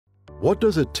What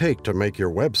does it take to make your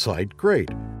website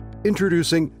great?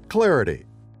 Introducing Clarity.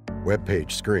 Web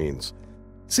page screens.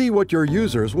 See what your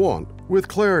users want with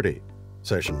Clarity.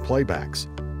 Session playbacks.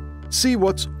 See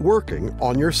what's working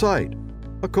on your site.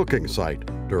 A cooking site,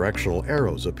 directional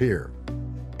arrows appear.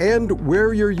 And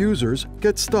where your users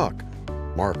get stuck.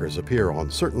 Markers appear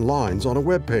on certain lines on a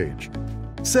web page.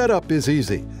 Setup is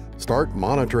easy. Start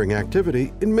monitoring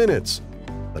activity in minutes.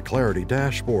 The Clarity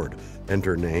dashboard.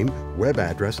 Enter name, web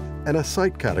address, and a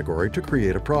site category to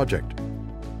create a project.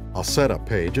 A setup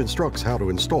page instructs how to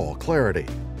install Clarity.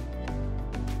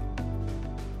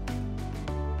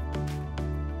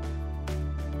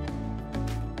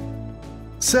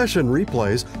 Session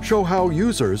replays show how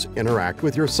users interact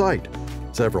with your site.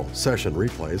 Several session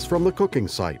replays from the cooking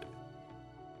site.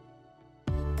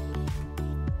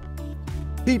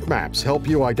 Heat maps help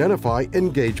you identify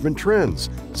engagement trends.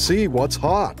 See what's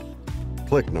hot.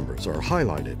 Click numbers are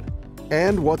highlighted.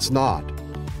 And what's not.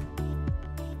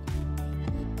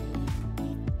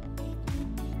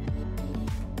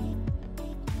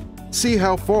 See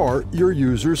how far your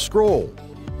users scroll.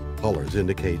 Colors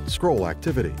indicate scroll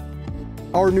activity.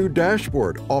 Our new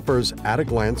dashboard offers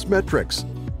at-a-glance metrics,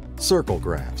 circle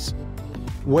graphs,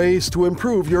 ways to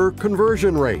improve your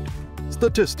conversion rate,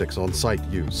 statistics on site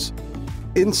use,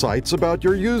 insights about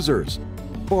your users,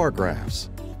 bar graphs.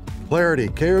 Clarity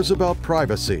cares about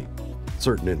privacy.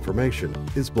 Certain information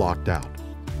is blocked out.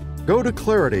 Go to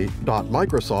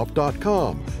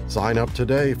clarity.microsoft.com. Sign up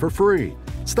today for free.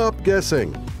 Stop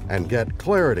guessing and get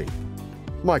Clarity.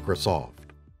 Microsoft.